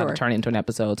down and then try to turn it into an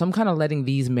episode. So I'm kind of letting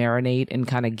these marinate and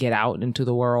kind of get out into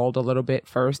the world a little bit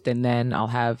first. And then I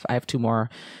have 2 more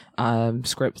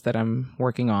scripts that I'm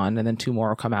working on, and then 2 more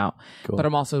will come out. Cool. But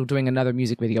I'm also doing another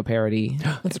music video parody.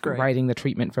 That's great. Writing the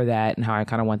treatment for that and how I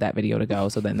kind of want that video to go.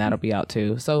 So then that'll be out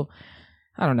too. So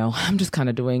I don't know. I'm just kind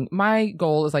of my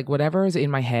goal is like whatever is in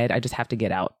my head, I just have to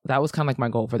get out. That was kind of like my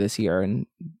goal for this year, and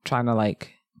trying to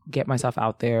like get myself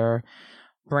out there,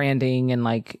 branding and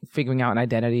like figuring out an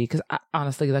identity. Because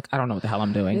honestly, like I don't know what the hell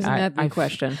I'm doing. Isn't that the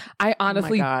question? I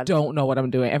honestly don't know what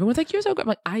I'm doing. Everyone's like, "You're so good." I'm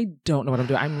like, I don't know what I'm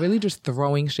doing. I'm really just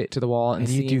throwing shit to the wall and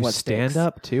seeing what sticks. You do stand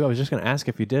up too? I was just going to ask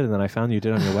if you did, and then I found you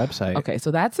did on your website. Okay,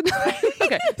 so that's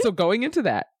okay. So going into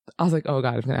that, I was like, "Oh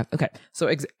God, I'm gonna have." Okay, so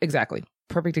exactly.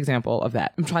 Perfect example of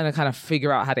that. I'm trying to kind of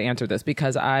figure out how to answer this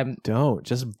because don't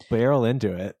just barrel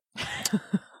into it.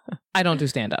 I don't do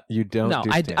stand up. You don't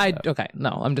do stand up. Okay,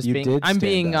 no, I'm just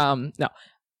no.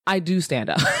 I do stand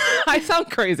up. I sound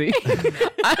crazy.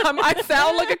 I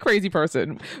sound like a crazy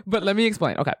person, but let me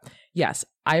explain. Okay. Yes,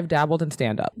 I've dabbled in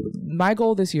stand up. My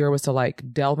goal this year was to like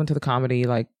delve into the comedy,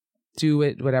 like do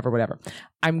it, whatever.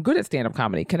 I'm good at stand-up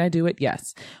comedy. Can I do it?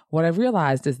 Yes. What I've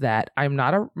realized is that I'm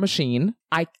not a machine.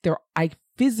 I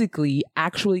physically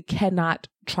actually cannot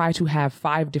try to have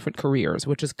 5 different careers,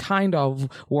 which is kind of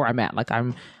where I'm at. Like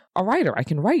I'm a writer. I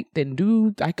can write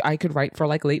and I could write for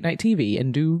like late night TV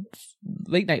and do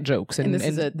late night jokes and this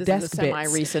is a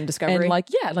semi-recent discovery. And like,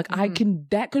 yeah, like I can,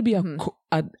 that could be an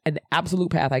absolute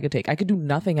path I could take. I could do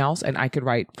nothing else and I could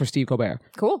write for Steve Colbert.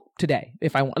 Cool. Today.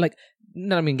 If I want, like,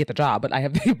 not I mean get the job, but I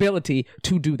have the ability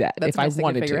to do that. That's if I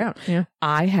wanted to. Out. Yeah.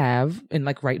 I have and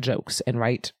like write jokes and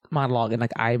write monologue and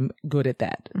like I'm good at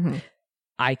that. Mm-hmm.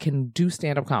 I can do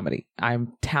stand-up comedy.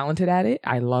 I'm talented at it.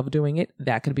 I love doing it.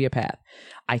 That could be a path.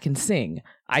 I can sing.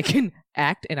 I can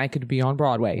act, and I could be on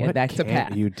Broadway, and that's a path.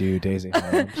 What you do, Daisy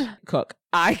Hobbs? Cook.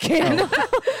 I can.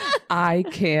 I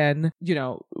can,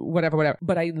 whatever.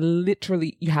 But I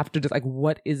literally, you have to just like,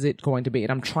 what is it going to be?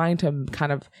 And I'm trying to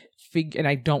kind of figure, and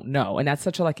I don't know. And that's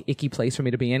such a like icky place for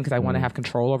me to be in because I want to have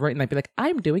control over it and like be like,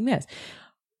 I'm doing this.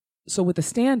 So with the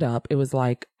stand-up, it was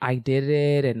like, I did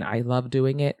it and I love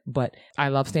doing it, but I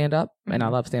love stand-up and I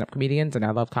love stand-up comedians and I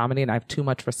love comedy and I have too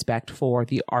much respect for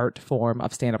the art form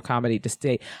of stand-up comedy to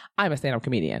say, I'm a stand-up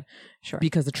comedian. Sure.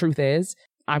 Because the truth is,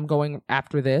 I'm going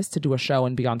after this to do a show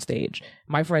and be on stage.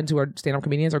 My friends who are stand-up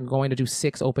comedians are going to do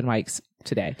 6 open mics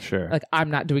today. Sure. Like,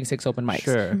 I'm not doing 6 open mics.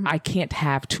 Sure. I can't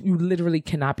have you literally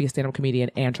cannot be a stand-up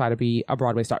comedian and try to be a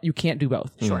Broadway star. You can't do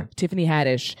both. Sure. Tiffany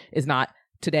Haddish is not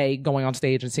today going on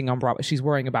stage and singing on Broadway. She's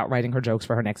worrying about writing her jokes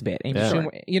for her next bit. And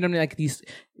you know what I mean? Like, these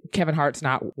Kevin Hart's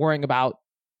not worrying about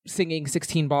singing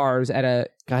 16 bars at a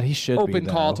God, he should open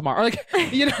be, call tomorrow. Like,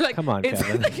 you know, like, come on, it's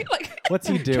Kevin. like What's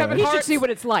he doing? Kevin He Hart should see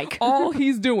what it's like. all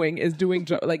he's doing is doing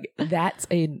like, that's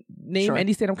a name. Sure.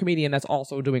 Any stand-up comedian that's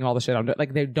also doing all the shit I'm doing.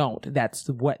 Like, they don't. That's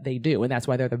what they do, and that's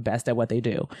why they're the best at what they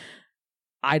do.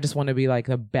 I just want to be like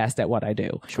the best at what I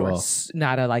do. Sure.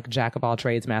 Not a like jack of all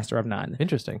trades, master of none.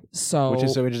 Interesting. So, which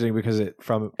is so interesting because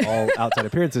from all outside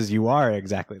appearances, you are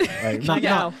exactly that, right? I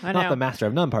know. Not the master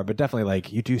of none part, but definitely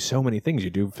like you do so many things. You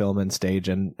do film and stage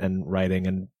and writing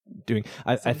and doing.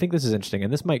 I think this is interesting,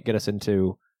 and this might get us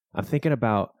into. I'm thinking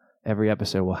about every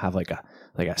episode will have like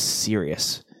a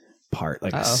serious part,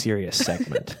 like a serious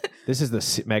segment. This is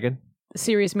the Megan.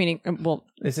 Serious meaning,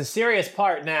 It's a serious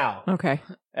part now. okay.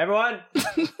 Everyone,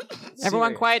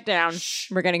 Everyone quiet down.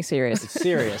 We're getting serious. It's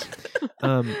serious.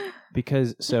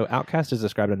 Because Outcast is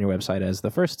described on your website as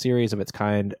the first series of its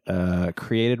kind,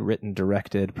 created, written,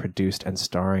 directed, produced, and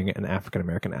starring an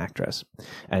African-American actress.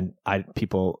 And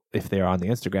people, if they're on the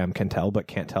Instagram, can tell, but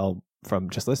can't tell from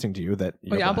just listening to you that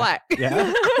you're I'm black.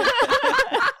 Yeah.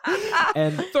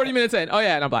 And 30 minutes in. Oh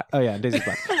yeah, and I'm black. oh yeah, Daisy's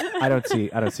black. I don't see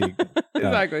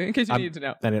Exactly. In case you needed to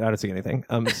know. I don't see anything.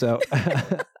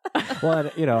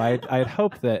 Well, I'd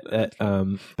hoped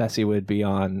that Bessie would be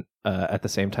on at the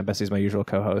same time. Bessie's my usual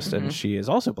co-host, and she is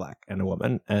also black and a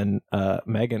woman, and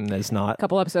Megan is not.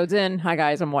 Couple episodes in. Hi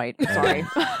guys, I'm white. Sorry.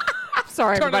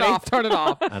 Sorry, Turn everybody. it off. Turn it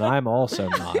off. And I'm also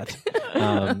not.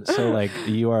 So like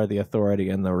you are the authority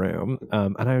in the room.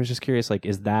 And I was just curious, like,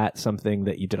 is that something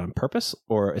that you did on purpose,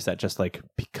 or is that just like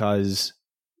because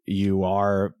you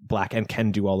are black and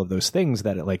can do all of those things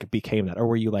that it like became that? Or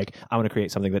were you like, I want to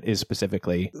create something that is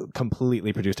specifically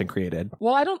completely produced and created?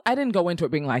 Well, I didn't go into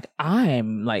it being like,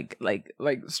 I'm like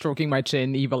stroking my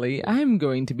chin evilly. I'm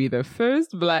going to be the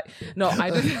first black. No,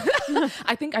 I just,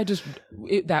 I think it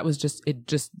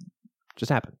just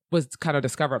happened. Was kind of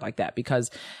discovered like that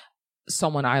because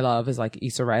someone I love is like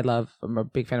Issa Rae. I'm a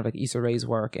big fan of like Issa Rae's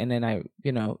work. And then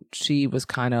she was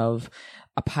kind of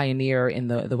a pioneer in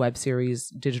the web series,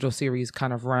 digital series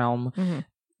kind of realm,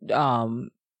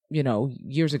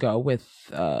 years ago with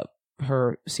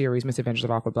her series Misadventures of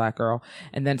Awkward Black Girl.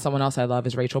 And then someone else I love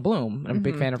is Rachel Bloom. I'm a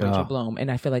big fan of Rachel Bloom, and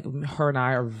I feel like her and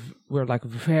I we're like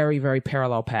very, very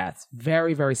parallel paths,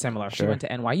 very, very similar. Sure. She went to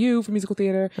NYU for musical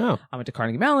theater. I went to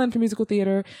Carnegie Mellon for musical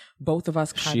theater. Both of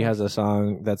us she has a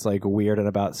song that's like weird and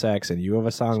about sex, and you have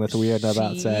a song that's weird and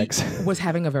about sex. Was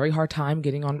having a very hard time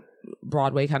getting on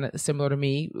Broadway, kind of similar to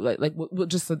me, like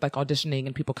just like auditioning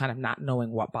and people kind of not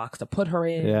knowing what box to put her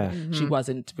in. Yeah. She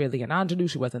wasn't really an ingenue.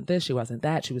 She wasn't this. She wasn't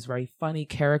that. She was very funny,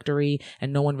 charactery,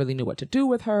 and no one really knew what to do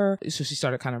with her. So she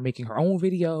started kind of making her own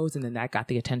videos, and then that got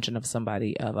the attention of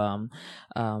somebody of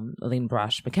Aline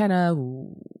Brosh McKenna,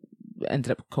 who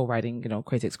ended up co-writing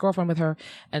Crazy Ex-Girlfriend with her.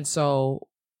 And so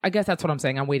I guess that's what I'm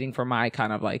saying. I'm waiting for my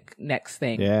kind of like next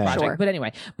thing project. Sure. But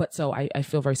anyway, so I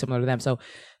feel very similar to them. So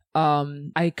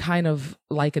I kind of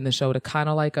liken the show to kind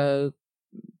of like a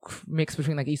mix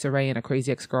between like Issa Rae and a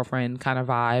Crazy Ex-Girlfriend kind of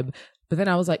vibe. But then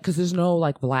I was like, because there's no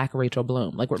like black Rachel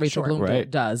Bloom. Like what Rachel Bloom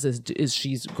does is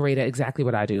she's great at exactly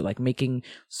what I do, like making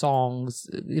songs,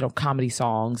 comedy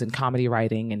songs and comedy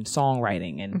writing and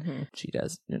songwriting. And she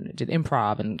did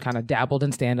improv and kind of dabbled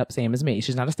in stand up, same as me.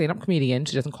 She's not a stand up comedian.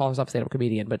 She doesn't call herself a stand up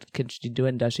comedian, but can she do it?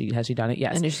 And has she done it?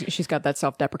 Yes. And she's got that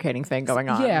self deprecating thing going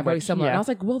on. Yeah, very similar. Yeah. And I was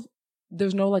like, well,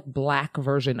 there's no like black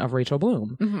version of Rachel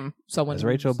Bloom. Someone has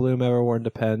Rachel Bloom ever worn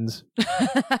Depends?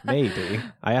 Maybe.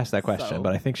 I asked that question,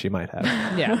 but I think she might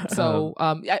have. Yeah. So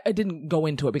I didn't go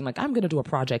into it being like, I'm going to do a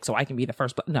project so I can be the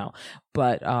first. But no.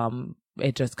 But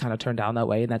it just kind of turned down that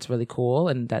way, and that's really cool,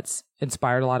 and that's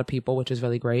inspired a lot of people, which is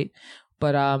really great.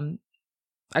 But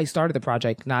I started the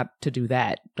project not to do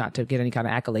that, not to get any kind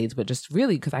of accolades, but just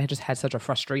really because I just had such a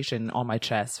frustration on my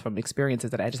chest from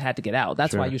experiences that I just had to get out.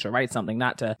 That's why you should write something,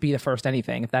 not to be the first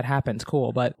anything. If that happens,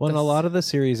 cool. But and a lot of the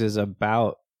series is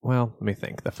about, well, let me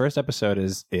think. The first episode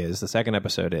is the second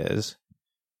episode is,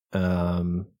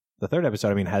 the third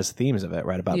episode, has themes of it,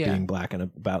 right? About being black and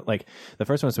about like the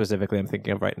first one specifically I'm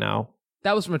thinking of right now.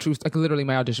 That was from a true, like literally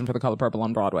my audition for The Color Purple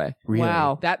on Broadway. Really?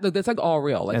 Wow. That's like all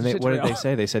real. Like, and what did they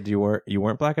say? They said you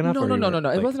weren't black enough? No.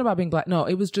 It wasn't about being black. No,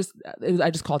 it was just,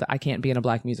 I just called it, I can't be in a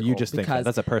black musical. You just think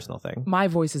that's a personal thing. My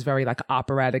voice is very like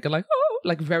operatic and like, oh,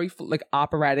 like very like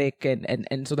operatic,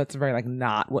 and so that's very like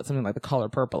not what something like The Color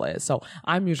Purple is. So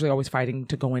I'm usually always fighting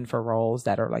to go in for roles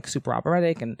that are like super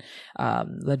operatic and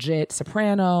legit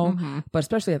soprano, but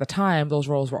especially at the time, those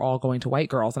roles were all going to white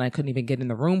girls, and I couldn't even get in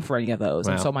the room for any of those.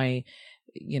 Wow. And so my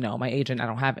agent, I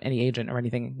don't have any agent or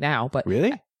anything now, but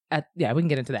really. Yeah, we can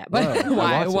get into that, but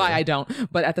why I don't.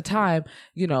 But at the time,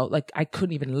 like I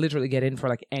couldn't even literally get in for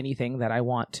like anything that I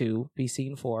want to be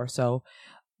seen for. So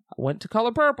I went to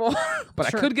Color Purple, but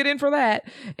I could get in for that.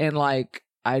 And like,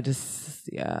 it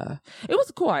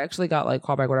was cool. I actually got like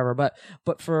callback, whatever.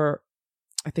 But for,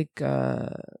 I think,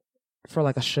 for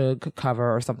like a Suge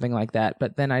cover or something like that.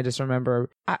 But then I just remember,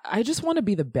 I just want to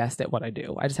be the best at what I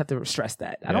do. I just have to stress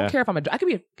that. I don't care if I could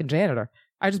be a fucking janitor.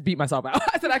 I just beat myself out.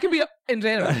 I said I could be a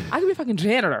janitor. I could be a fucking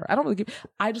janitor. I don't really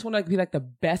I just want to be like the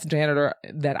best janitor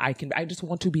that I can. I just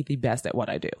want to be the best at what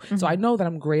I do. So I know that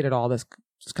I'm great at all this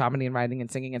comedy and writing and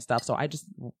singing and stuff. So I just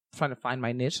trying to find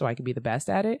my niche so I can be the best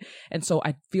at it. And so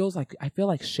I feel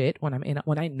like shit when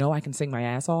I know I can sing my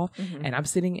ass off and I'm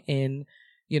sitting in,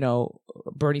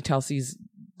 Bernie Telsey's,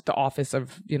 the office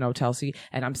of, Telsey,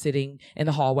 and I'm sitting in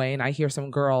the hallway and I hear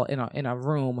some girl in a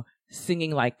room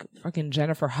singing like fucking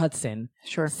Jennifer Hudson,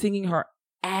 singing her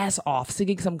ass off,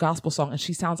 singing some gospel song, and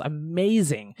she sounds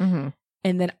amazing.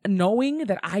 And then knowing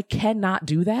that I cannot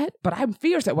do that, but I'm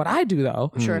fierce at what I do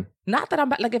though. Not that I'm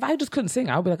like, if I just couldn't sing,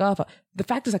 I would be like, oh, the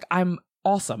fact is like, I'm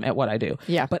awesome at what I do.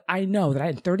 Yeah. But I know that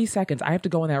in 30 seconds, I have to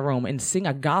go in that room and sing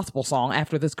a gospel song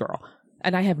after this girl.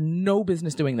 And I have no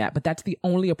business doing that, but that's the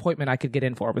only appointment I could get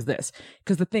in for was this.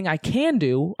 Because the thing I can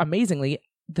do, amazingly,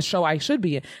 the show I should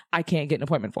be in, I can't get an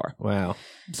appointment for. Wow.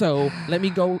 So let me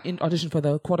go in audition for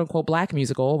the quote unquote black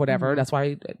musical or whatever. That's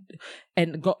why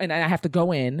and I have to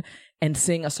go in and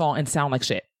sing a song and sound like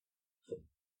shit.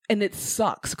 And it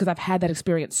sucks because I've had that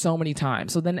experience so many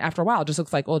times. So then after a while, it just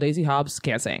looks like, oh, Daisy Hobbs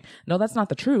can't sing. No, that's not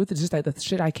the truth. It's just that the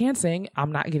shit I can sing,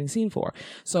 I'm not getting seen for.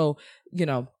 So,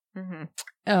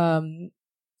 and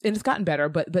it's gotten better,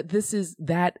 but this is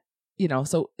that,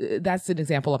 so that's an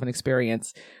example of an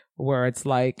experience where it's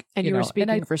like, and you were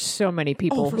speaking for so many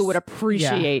people who would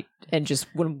appreciate and just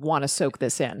would want to soak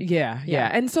this in. Yeah.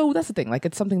 And so that's the thing. Like,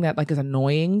 it's something that like is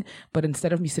annoying, but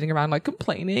instead of me sitting around like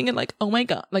complaining and like, oh my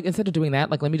God, like instead of doing that,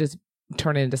 like, let me just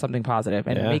turn it into something positive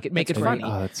and make it funny.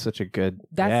 Oh, that's such a good.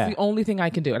 That's the only thing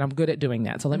I can do. And I'm good at doing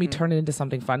that. So let me turn it into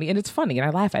something funny. And it's funny. And I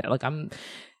laugh at it. Like I'm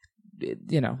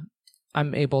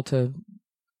able to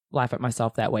laugh at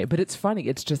myself that way, but it's funny.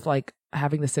 It's just like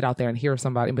having to sit out there and hear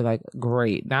somebody and be like,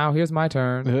 great, now here's my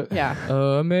turn.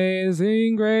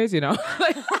 Amazing grace,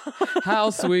 like, how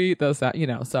sweet the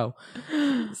sound, so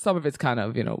some of it's kind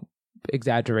of,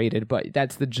 exaggerated, but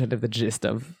that's the gist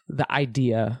of the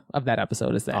idea of that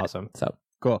episode is that. Awesome. So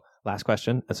cool. Last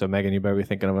question. So Megan, you better be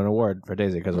thinking of an award for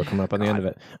Daisy because we're coming up on the end of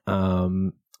it.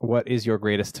 What is your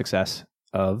greatest success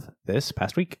of this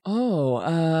past week?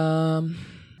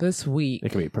 This week.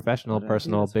 It can be professional,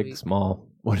 personal, big, week? Small.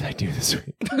 What did I do this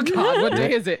week? God, what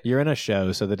day is it? You're in a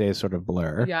show, so the days sort of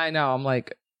blur. Yeah, I know. I'm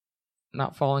like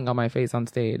not falling on my face on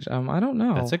stage. I don't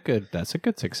know. That's a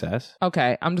good success.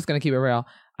 Okay, I'm just gonna keep it real.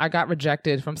 I got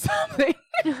rejected from something.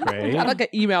 Great. I got like an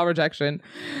email rejection,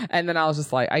 and then I was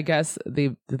just like, I guess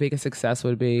the biggest success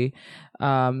would be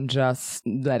just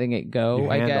letting it go.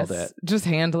 I guess just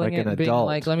handling like it, and being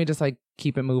like, let me just like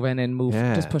keep it moving and move,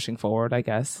 just pushing forward. I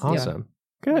guess. Awesome.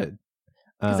 Good.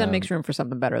 Because that makes room for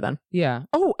something better then. Yeah.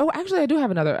 Oh, actually, I do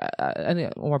have another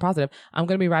more positive. I'm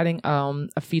going to be writing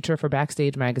a feature for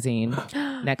Backstage magazine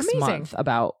next month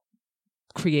about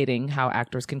creating how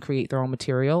actors can create their own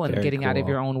material and getting out of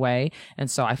your own way. And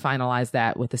so I finalized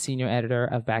that with the senior editor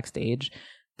of Backstage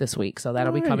this week. So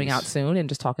that'll be coming out soon, and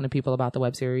just talking to people about the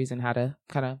web series and how to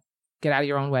kind of get out of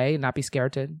your own way and not be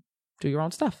sscared to do your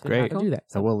own stuff. Great. Do that.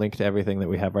 So we'll link to everything that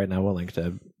we have right now. We'll link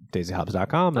to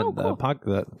daisyhobbs.com and the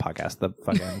podcast, the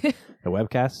fucking the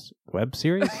web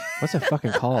series. What's it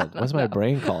fucking called? What's my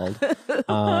brain called?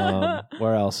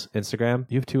 Where else? Instagram.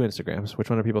 You have 2 Instagrams. Which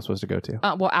one are people supposed to go to?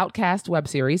 Well, Outcast web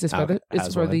series is for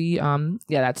that's for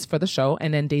the show,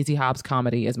 and then Daisy Hobbs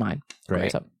comedy is mine.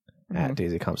 Great. So, at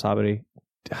Daisy Hobbs comedy.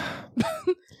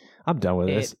 I'm done with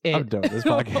this. I'm done with this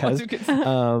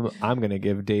podcast. I'm gonna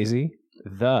give Daisy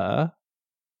the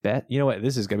bet. You know what?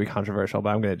 This is going to be controversial, but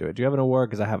I'm going to do it. Do you have an award?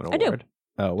 Because I have an award.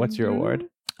 Oh, what's your award?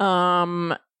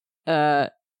 The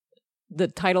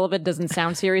title of it doesn't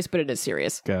sound serious, but it is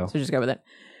serious. Go. So just go with it.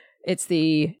 It's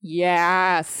the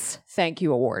Yes, Thank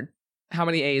You Award. How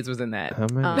many A's was in that? How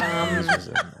many A's was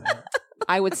in that?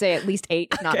 I would say at least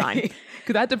 8, not 9.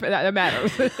 Because that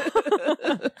matters.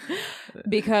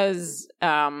 Because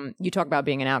you talk about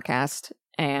being an outcast,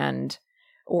 and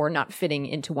or not fitting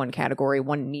into one category,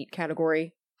 one neat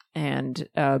category, and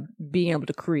being able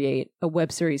to create a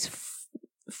web series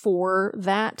for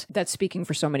that's speaking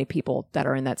for so many people that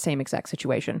are in that same exact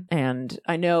situation. And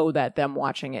I know that them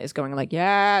watching it is going like,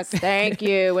 yes, thank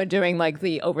you, and doing like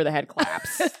the over the head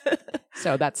claps.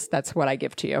 So that's what I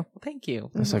give to you. Thank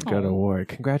you. That's a good award.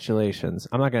 Congratulations.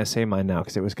 I'm not going to say mine now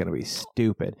because it was going to be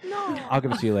stupid. No. I'll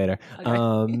give it to you later.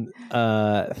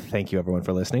 Okay. Thank you everyone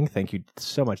for listening. Thank you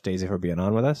so much, Daisy, for being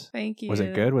on with us. Thank you. Was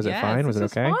it good? Was it fine? Was it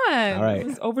okay? Fun. All right. It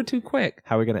was over too quick.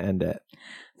 How are we going to end it?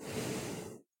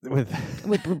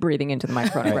 With breathing into the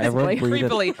microphone All right, everyone aggressively.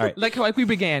 breathe. Creepily. All right. Like we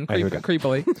began. All right, here we go.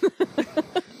 Creepily.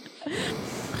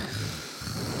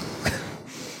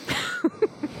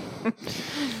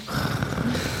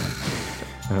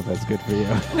 I hope that's good for you.